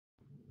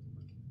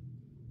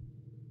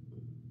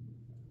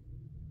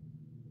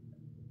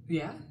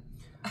Yeah.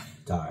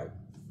 Tired.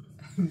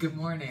 Good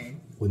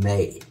morning. We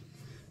made it.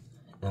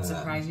 I'm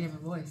surprised you have a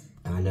voice.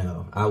 I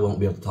know. I won't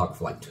be able to talk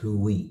for like 2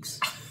 weeks.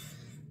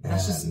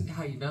 That's just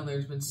how you know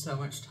there's been so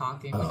much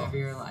talking whenever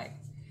you're like...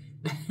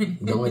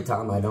 The only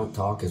time I don't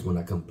talk is when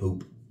I come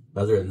poop.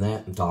 Other than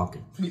that, I'm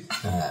talking.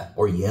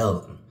 Or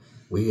yelling.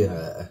 We,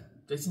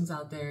 Jason's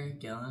out there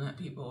yelling at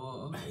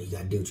people. You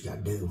gotta do what you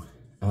gotta do.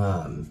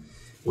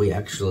 We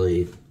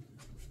actually...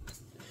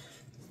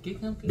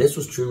 Get comfy. This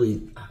was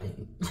truly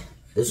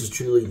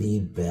the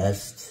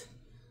best...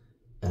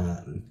 I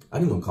don't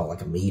even want to call it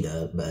like a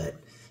meetup, but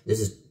this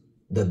is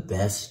the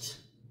best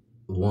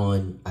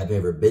one I've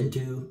ever been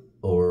to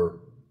or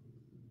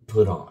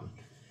put on.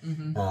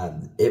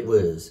 Mm-hmm. It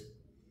was...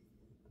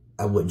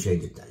 I wouldn't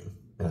change a thing.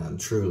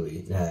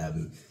 Truly.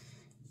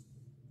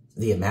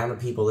 The amount of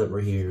people that were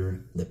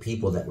here, the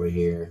people that were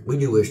here. We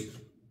do wish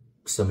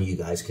some of you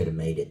guys could have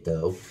made it,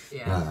 though.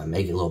 Yeah.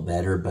 Make it a little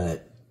better,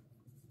 but...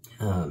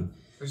 or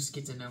just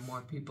get to know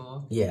more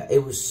people. Yeah,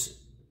 it was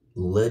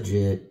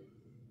legit,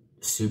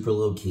 super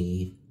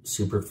low-key,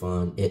 super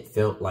fun. It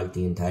felt like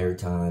the entire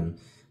time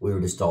we were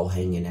just all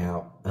hanging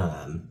out,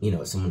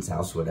 at someone's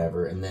house or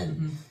whatever. And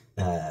then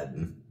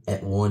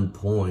at one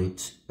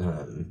point...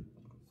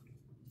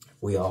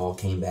 we all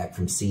came back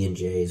from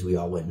C&J's. We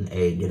all went and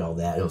ate, did all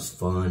that. It was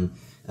fun.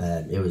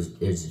 It was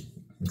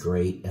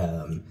great.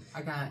 I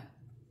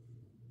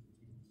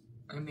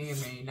may or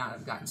may not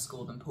have gotten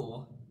schooled in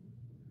pool.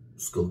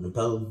 Schooled in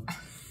pool.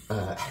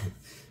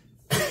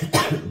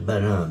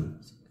 But,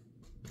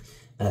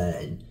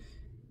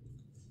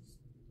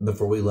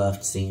 before we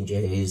left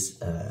C&J's,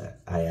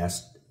 I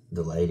asked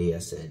the lady, I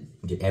said,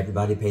 did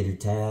everybody pay their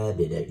tab?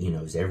 Did it,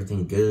 is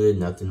everything good?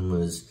 Nothing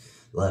was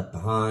left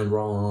behind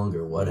wrong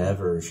or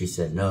whatever. She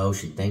said no.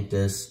 She thanked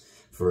us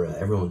for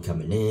everyone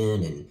coming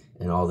in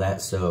and all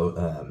that. So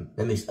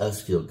that makes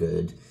us feel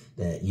good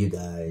that you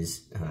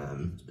guys,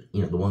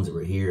 the ones that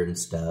were here and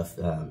stuff,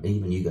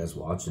 even you guys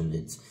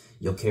watching,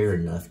 you'll care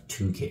enough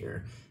to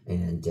care.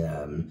 And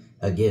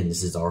again,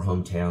 this is our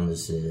hometown.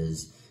 This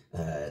is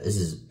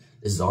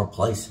our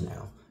place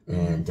now.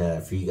 And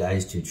for you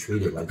guys to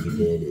treat it like you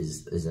did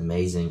is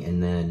amazing.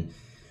 And then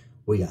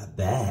we got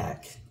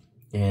back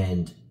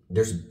and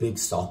there's a big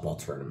softball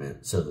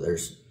tournament. So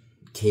there's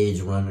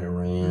kids running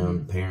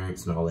around,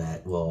 parents and all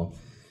that. Well,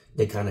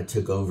 they kind of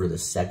took over the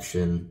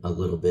section a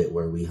little bit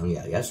where we hung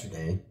out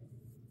yesterday.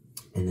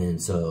 And then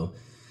so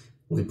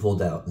we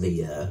pulled out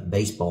the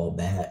baseball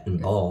bat and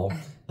ball.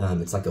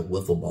 It's like a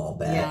wiffle ball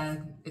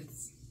bat.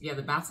 Yeah,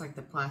 the bat's like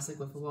the plastic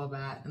wiffle ball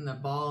bat, and the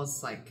ball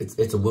is like...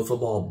 It's a wiffle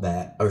ball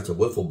bat, or it's a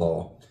wiffle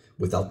ball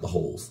without the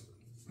holes,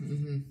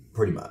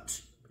 pretty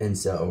much. And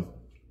so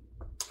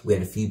we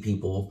had a few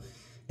people.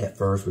 At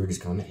first, we were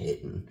just kind of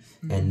hitting,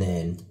 and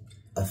then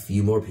a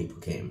few more people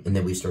came, and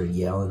then we started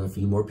yelling, a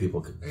few more people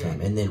came,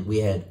 and then we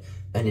had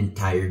an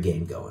entire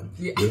game going.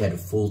 Yeah. We had a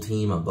full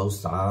team on both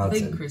sides. I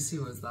think Chrissy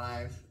was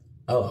live.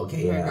 Oh,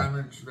 okay, yeah.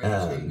 Paragon was ready,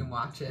 so you can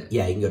watch it.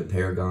 Yeah, you can go to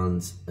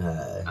Paragon's.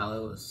 It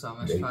was so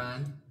much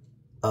fun.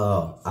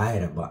 Oh,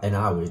 and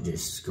I was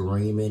just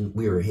screaming.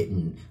 We were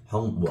hitting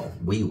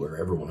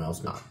everyone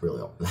else not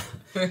really.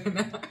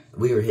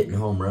 We were hitting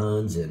home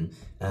runs, and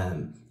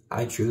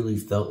I truly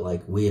felt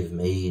like we have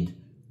made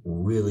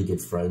really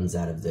good friends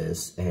out of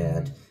this,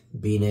 and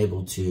being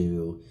able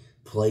to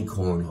play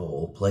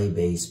cornhole, play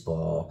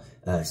baseball,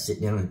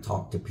 sit down and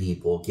talk to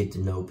people, get to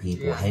know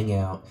people, hang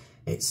out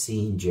at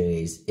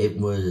C&J's. It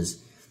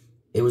was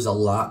a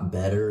lot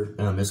better.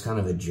 It was kind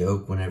of a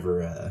joke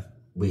whenever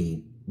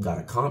we got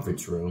a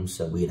conference room,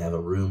 so we'd have a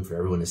room for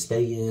everyone to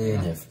stay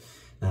in if,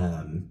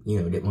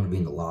 didn't want to be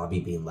in the lobby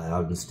being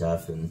loud and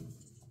stuff. And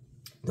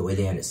the way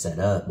they had it set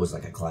up was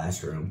like a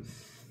classroom.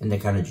 And they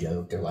kind of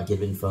joked. They're like, it'd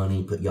been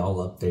funny, put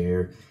y'all up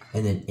there.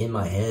 And then in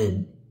my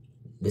head,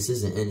 this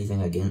isn't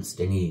anything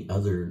against any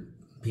other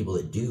people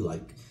that do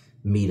like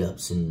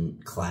meetups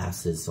and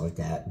classes like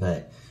that.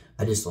 But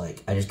I just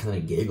kind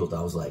of giggled.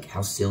 I was like,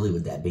 how silly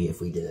would that be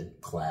if we did a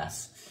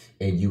class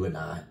and you and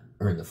I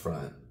are in the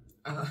front?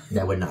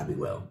 That would not be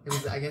well. It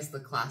was, I guess, the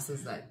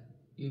classes that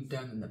you've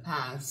done in the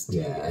past.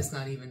 Yeah. It's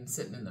not even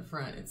sitting in the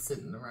front. It's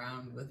sitting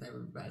around with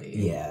everybody.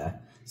 Yeah.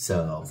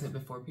 So.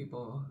 Before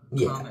people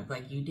comment,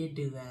 like, you did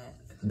do that.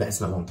 That's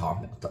not what I'm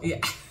talking about, though.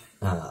 Yeah.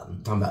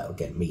 Talking about,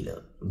 okay,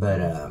 meetup. But,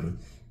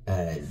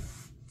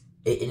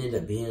 it ended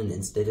up being,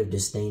 instead of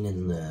just staying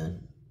in the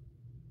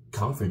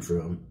conference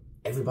room,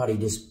 everybody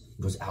just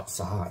was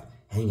outside,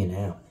 hanging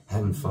out,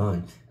 having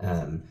fun.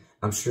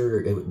 I'm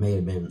sure it may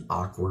have been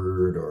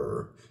awkward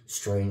or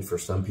strange for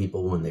some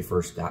people when they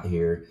first got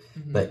here,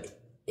 but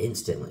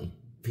instantly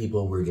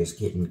people were just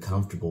getting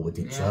comfortable with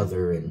each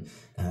other. And,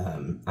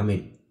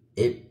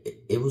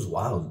 it was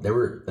wild. There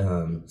were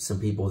some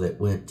people that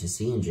went to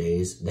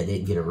C&J's that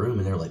didn't get a room,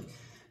 and they're like,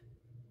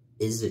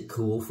 is it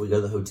cool if we go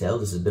to the hotel?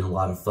 This has been a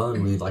lot of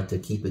fun. We'd like to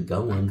keep it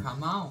going.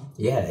 Come on.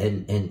 Yeah,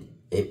 and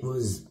it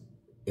was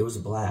a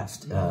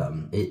blast.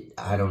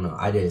 I don't know.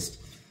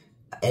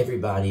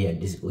 Everybody,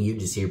 you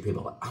just hear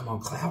people like, I'm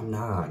on cloud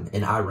 9.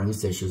 And Irene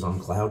said she was on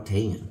cloud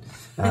 10.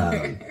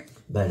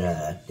 But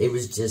it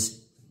was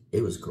just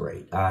it was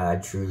great. I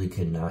truly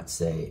could not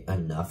say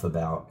enough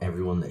about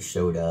everyone that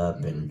showed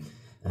up and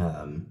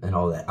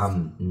all that.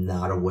 I'm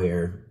not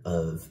aware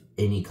of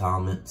any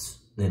comments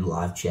in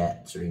live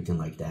chats or anything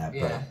like that.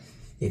 Yeah. But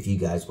if you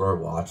guys were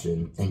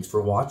watching, thanks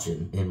for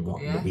watching and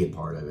wanting to be a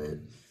part of it.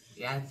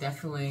 Yeah,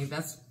 definitely.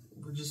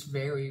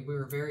 We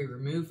were very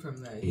removed from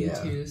the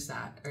YouTube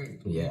side, or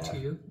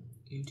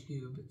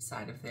YouTube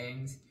side of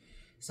things.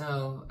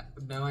 So,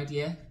 no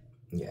idea.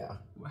 Yeah.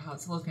 How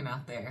it's looking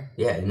out there.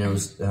 Yeah, and it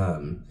was,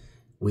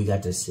 we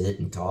got to sit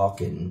and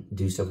talk and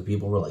do stuff with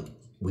people. We're like,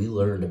 we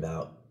learned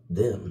about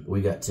them.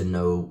 We got to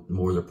know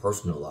more of their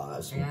personal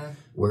lives,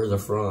 where they're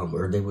from,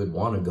 where they would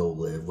want to go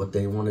live, what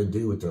they want to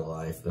do with their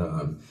life,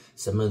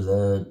 some of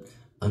the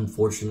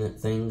unfortunate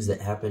things that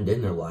happened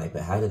in their life,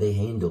 but how do they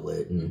handle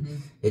it?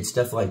 And it's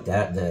stuff like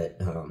that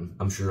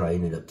I'm sure I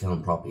ended up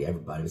telling probably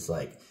everybody. It's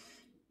like,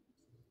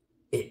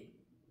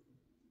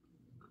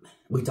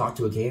 we talk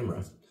to a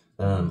camera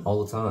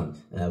all the time.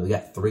 We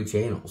got 3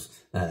 channels.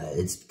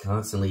 It's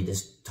constantly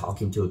just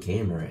talking to a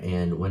camera,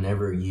 and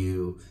whenever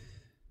you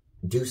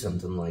do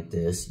something like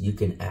this, you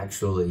can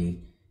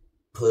actually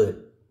put,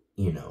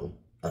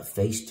 a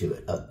face to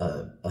it,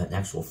 an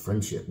actual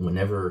friendship.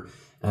 Whenever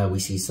we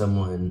see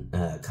someone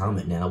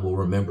comment now, we'll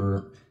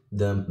remember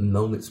the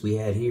moments we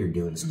had here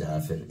doing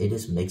stuff, and it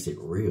just makes it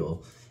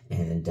real.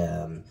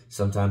 And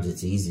sometimes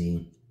it's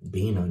easy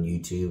being on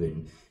YouTube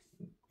and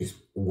just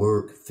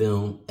work,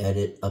 film,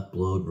 edit,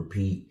 upload,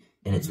 repeat,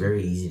 and it's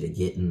very easy to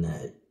get in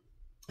that,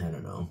 I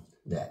don't know,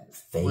 that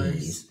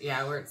phase.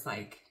 Where it's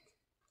like,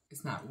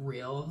 it's not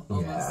real,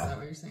 almost. Is that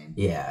what you're saying?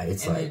 Yeah,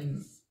 it's and like...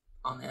 then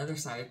on the other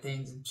side of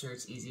things, I'm sure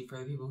it's easy for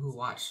the people who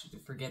watch to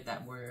forget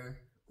that we're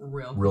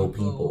real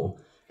people.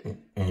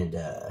 And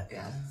I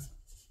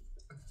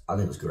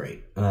think it was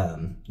great.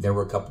 There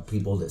were a couple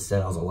people that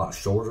said I was a lot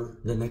shorter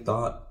than they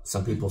thought.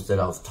 Some people said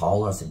I was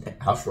tall. I said,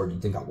 how short do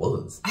you think I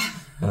was?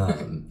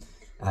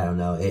 I don't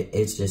know.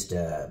 It's just,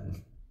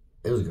 it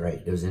was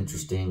great. It was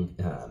interesting.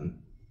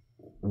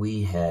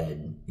 We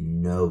had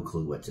no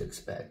clue what to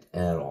expect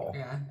at all.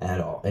 Yeah.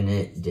 At all. And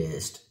it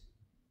just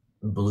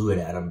blew it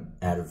out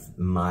of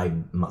my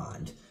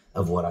mind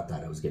of what I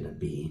thought it was going to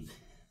be.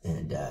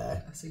 And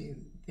so you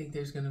think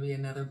there's going to be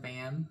another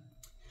band?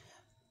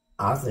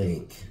 I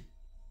think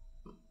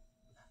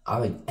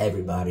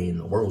everybody in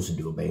the world should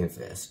do a band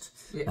fest.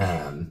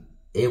 Yeah.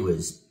 It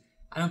was...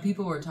 I know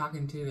people were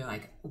talking to, they're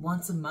like,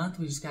 once a month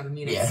we just got to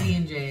meet at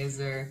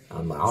C&J's or I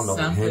don't know if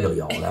I can handle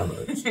y'all that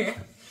much.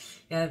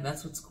 Yeah,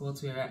 that's what's cool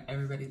too.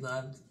 Everybody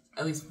loved,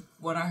 at least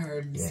what I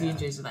heard,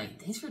 C&J's were like,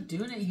 thanks for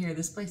doing it here.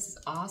 This place is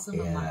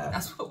awesome. I'm like,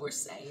 that's what we're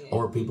saying.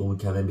 Or people would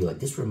come in and be like,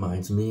 this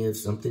reminds me of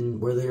something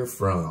where they're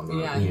from.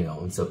 Or,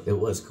 and so it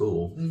was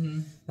cool.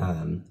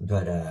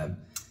 But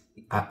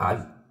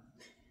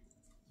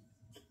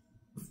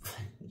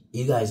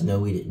you guys know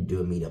we didn't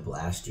do a meetup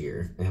last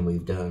year, and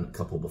we've done a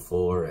couple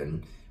before,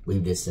 and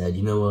we've just said,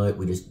 you know what,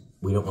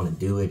 we don't want to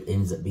do it.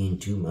 Ends up being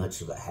too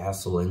much of a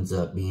hassle, ends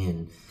up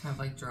being kind of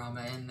like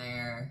drama in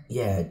there.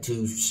 Yeah,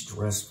 too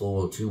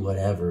stressful, too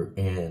whatever.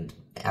 And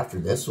after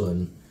this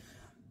one,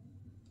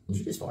 did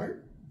you just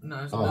fart? No,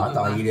 I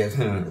thought you just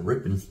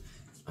ripping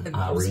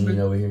Irene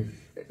over here.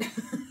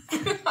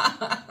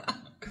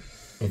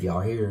 If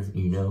y'all here,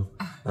 you know.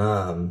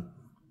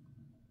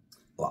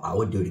 Well, I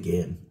would do it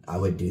again. I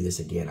would do this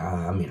again.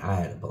 I mean, I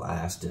had a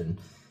blast, and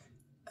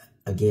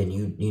again,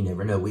 you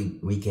never know.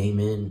 We came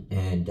in,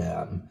 and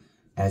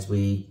as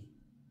we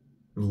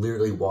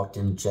literally walked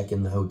in to check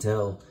in the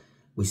hotel,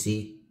 we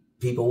see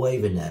people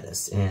waving at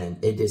us,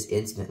 and it just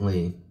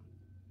instantly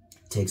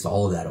takes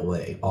all of that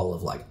away. All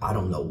of like, I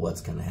don't know what's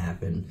gonna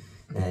happen,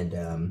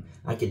 and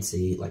I could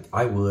see, like,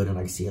 I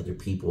could see other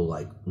people,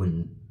 like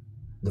when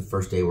the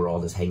first day we're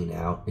all just hanging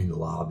out in the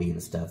lobby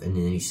and stuff, and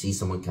then you see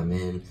someone come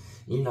in.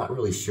 You're not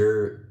really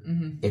sure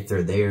if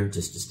they're there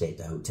just to stay at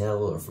the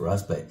hotel or for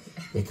us, but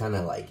they kind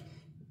of like,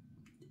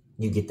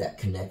 you get that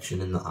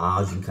connection in the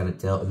eyes, you can kind of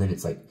tell, and then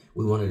it's like,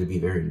 we wanted to be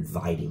very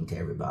inviting to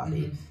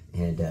everybody,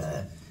 and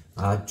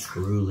I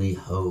truly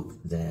hope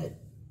that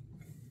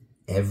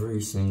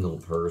every single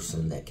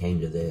person that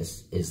came to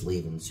this is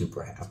leaving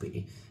super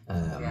happy.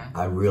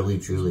 I really,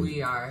 truly...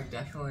 We are,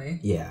 definitely.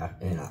 Yeah,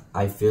 and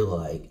I feel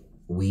like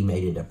we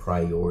made it a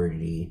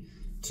priority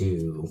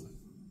to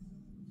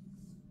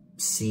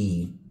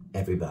see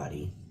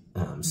everybody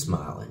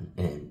smiling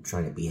and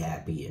trying to be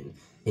happy and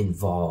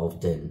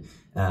involved, and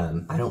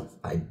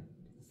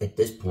at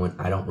this point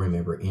I don't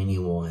remember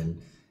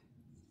anyone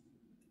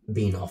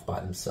being off by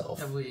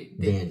themselves.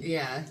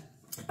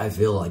 I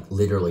feel like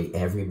literally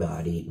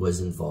everybody was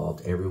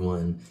involved.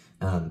 Everyone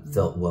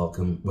felt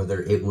welcome,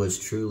 whether it was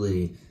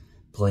truly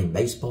playing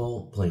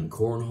baseball, playing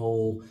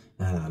cornhole,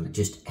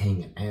 just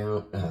hanging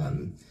out.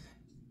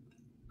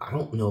 I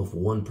don't know if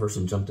one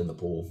person jumped in the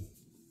pool.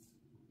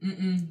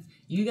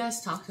 You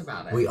guys talked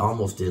about it. We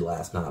almost did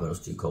last night, but it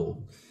was too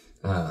cold.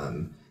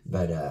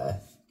 But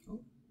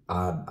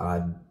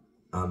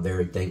I'm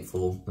very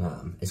thankful.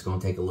 It's going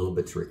to take a little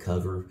bit to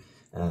recover,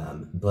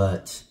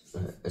 but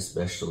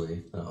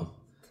especially,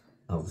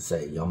 I would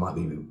say y'all might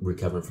be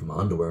recovering from my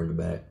underwear in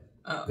the back.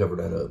 cover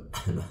that up.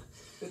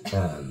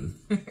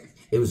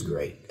 It was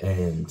great,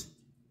 and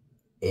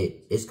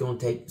it's going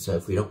to take, so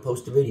if we don't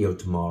post a video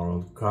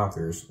tomorrow,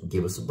 Crockers,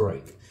 give us a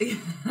break.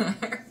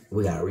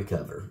 We got to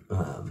recover.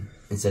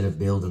 Instead of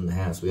building the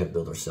house, we got to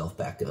build ourselves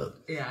back up,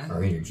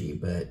 our energy.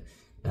 But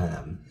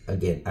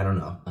again, I don't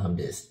know. I'm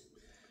just,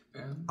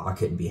 I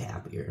couldn't be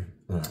happier,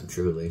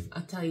 truly.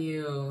 I'll tell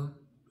you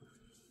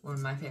one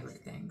of my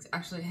favorite things.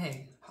 Actually,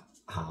 hey.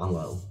 High and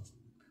low.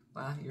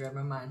 Wow, you read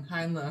my mind.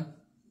 High and low.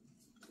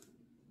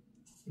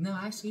 No,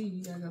 actually,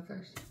 you got to go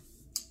first.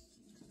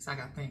 So I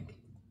got to think.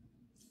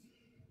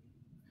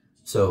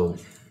 So,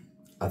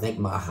 I think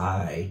my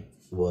high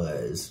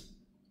was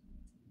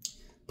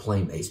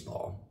playing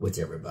baseball with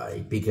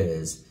everybody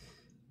because,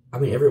 I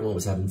mean, everyone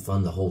was having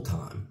fun the whole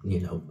time,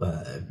 you know,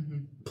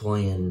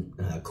 playing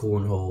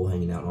cornhole,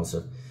 hanging out and all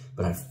stuff.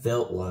 But I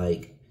felt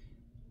like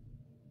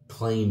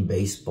playing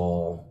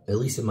baseball, at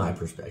least in my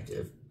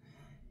perspective,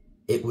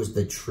 it was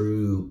the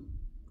true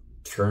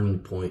turning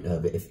point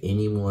of it. If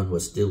anyone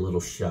was still a little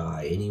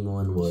shy,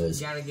 anyone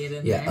was, you gotta get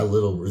in there. A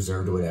little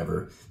reserved or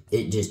whatever,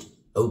 it just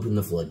opened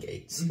the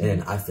floodgates.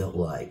 And I felt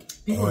like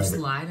people were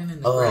sliding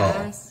in the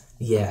grass.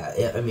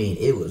 Yeah, I mean,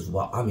 it was,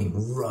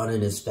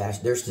 running as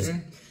fast. There's just,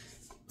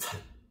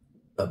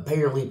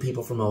 apparently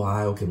people from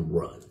Ohio can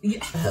run.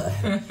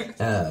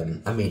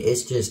 I mean,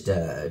 it's just,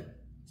 to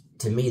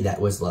me, that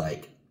was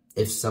like,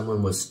 if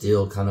someone was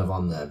still kind of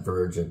on the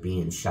verge of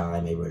being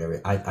shy, maybe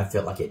whatever, I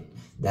felt like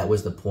that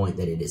was the point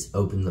that it just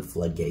opened the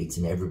floodgates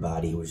and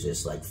everybody was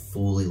just like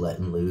fully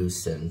letting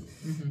loose. And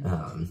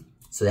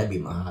so that'd be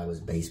my high, was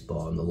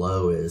baseball. And the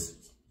low is,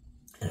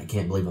 and I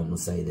can't believe I'm going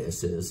to say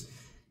this, is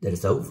that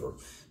it's over.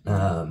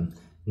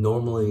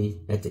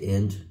 Normally at the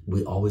end,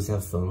 we always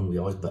have fun.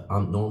 But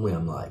normally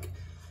I'm like,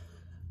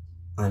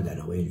 I ain't got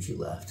no energy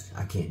left.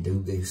 I can't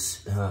do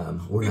this.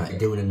 We're not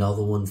doing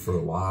another one for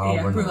a while.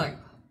 Yeah, we're like,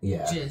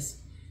 just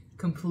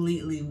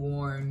completely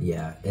worn.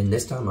 Yeah, and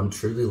this time I'm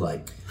truly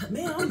like,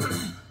 man,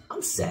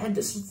 I'm sad.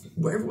 This is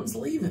where everyone's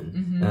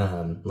leaving.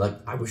 Like,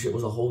 I wish it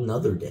was a whole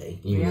nother day,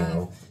 you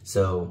know?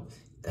 So,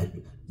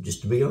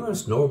 just to be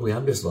honest, normally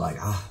I'm just like,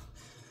 I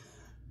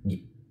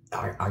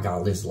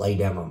gotta just lay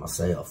down on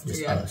myself,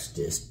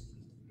 just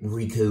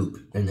recoup.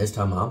 And this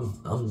time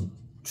I'm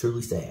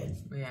truly sad.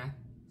 Yeah.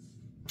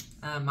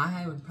 My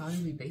high would probably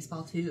be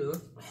baseball too.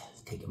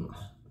 Take him.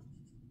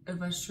 If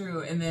that's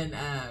true. And then,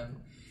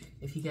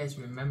 if you guys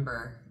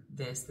remember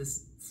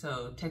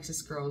so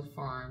Texas Girls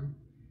Farm,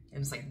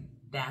 and it's like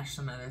dash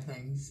some other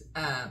things.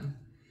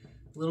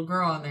 Little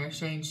girl on there,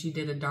 Shane, she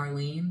did a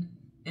Darlene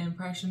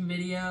impression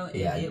video,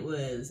 and it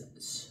was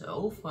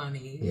so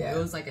funny. It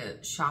was like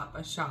a shot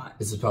by shot.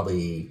 This is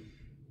probably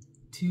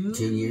 2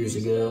 years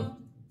ago.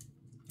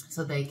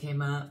 So they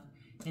came up,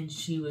 and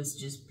she was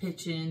just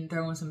pitching,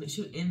 throwing some.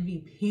 She was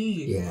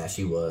MVP. Yeah,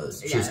 she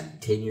was. She was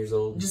 10 years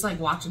old. Just like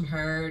watching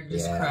her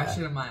just crush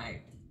it. I'm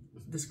like,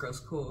 this girl's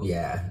cool.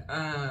 Yeah.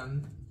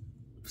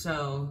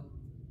 So,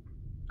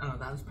 I don't know,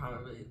 that was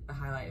probably the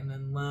highlight. And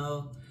then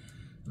low,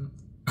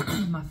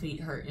 my feet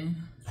hurting.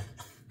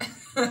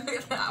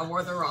 I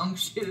wore the wrong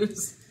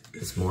shoes.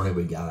 This morning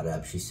we got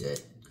up, she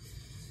said,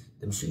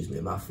 them shoes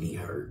made my feet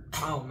hurt.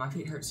 Oh, my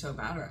feet hurt so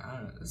bad. I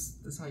don't know.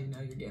 That's how you know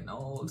you're getting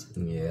old.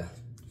 Yeah.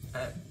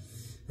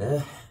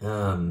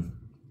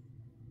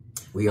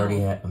 We already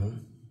had...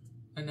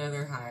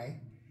 Another high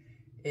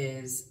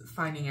is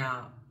finding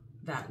out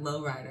that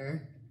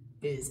lowrider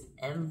is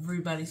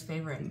everybody's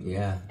favorite.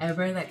 Yeah.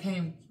 Everybody that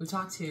came, we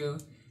talked to,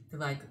 they're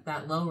like,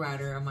 that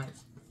lowrider. I'm like,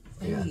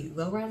 hey,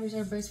 lowrider's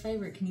everybody's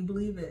favorite. Can you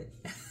believe it?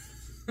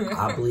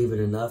 I believe it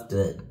enough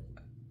that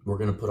we're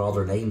going to put all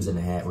their names in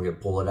a hat. We're going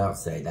to pull it out and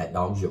say, that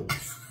dog's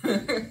yours.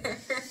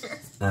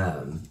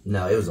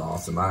 No, it was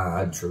awesome.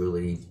 I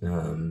truly,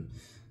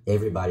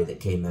 everybody that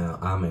came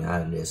out, I mean,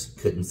 I just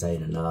couldn't say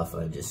it enough.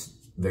 I just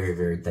very,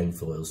 very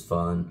thankful. It was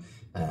fun.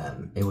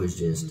 It was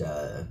just,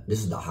 this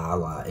is the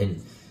highlight.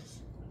 And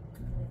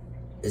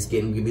it's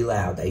getting to be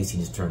loud. The AC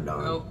just turned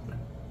on. Oh.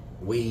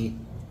 We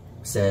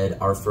said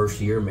our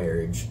first year of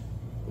marriage,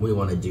 we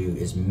want to do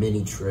as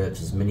many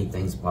trips, as many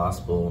things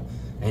possible.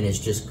 And it's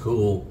just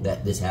cool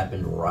that this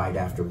happened right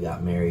after we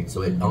got married.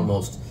 So it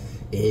almost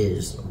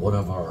is one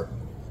of our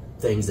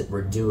things that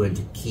we're doing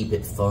to keep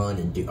it fun,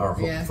 and do our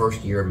whole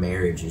first year of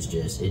marriage is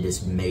just, it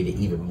just made it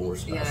even more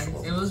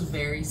special. Yeah, it was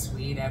very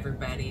sweet.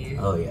 Everybody.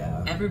 Oh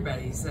yeah.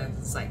 Everybody said,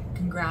 it's like,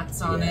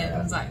 congrats on it.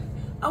 And it's like,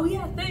 oh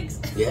yeah, thanks.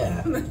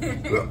 Yeah.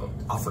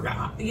 I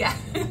forgot. Yeah.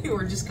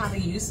 We're just kind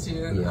of used to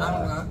it. I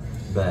don't know.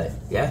 But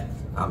yeah,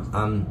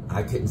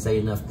 I couldn't say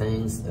enough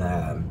things.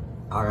 I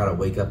gotta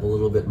wake up a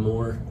little bit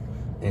more,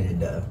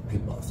 and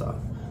people saw.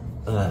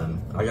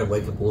 I gotta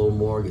wake up a little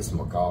more, get some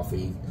more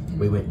coffee.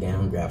 We went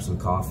down, grabbed some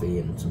coffee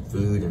and some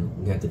food, and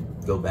we had to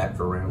go back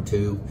for round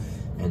 2.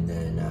 And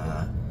then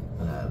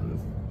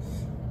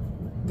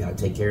gotta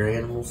take care of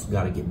animals,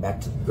 gotta get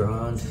back to the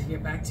grind.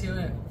 Get back to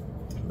it.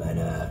 But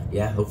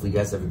yeah, hopefully you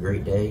guys have a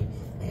great day.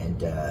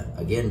 And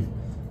again,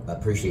 I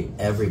appreciate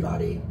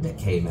everybody that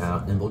came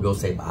out, and we'll go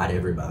say bye to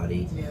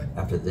everybody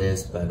after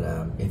this. But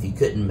if you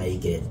couldn't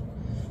make it,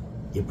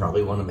 you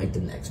probably want to make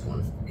the next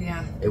one.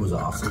 Yeah. It was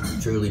awesome.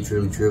 Truly,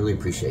 truly, truly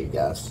appreciate you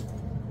guys.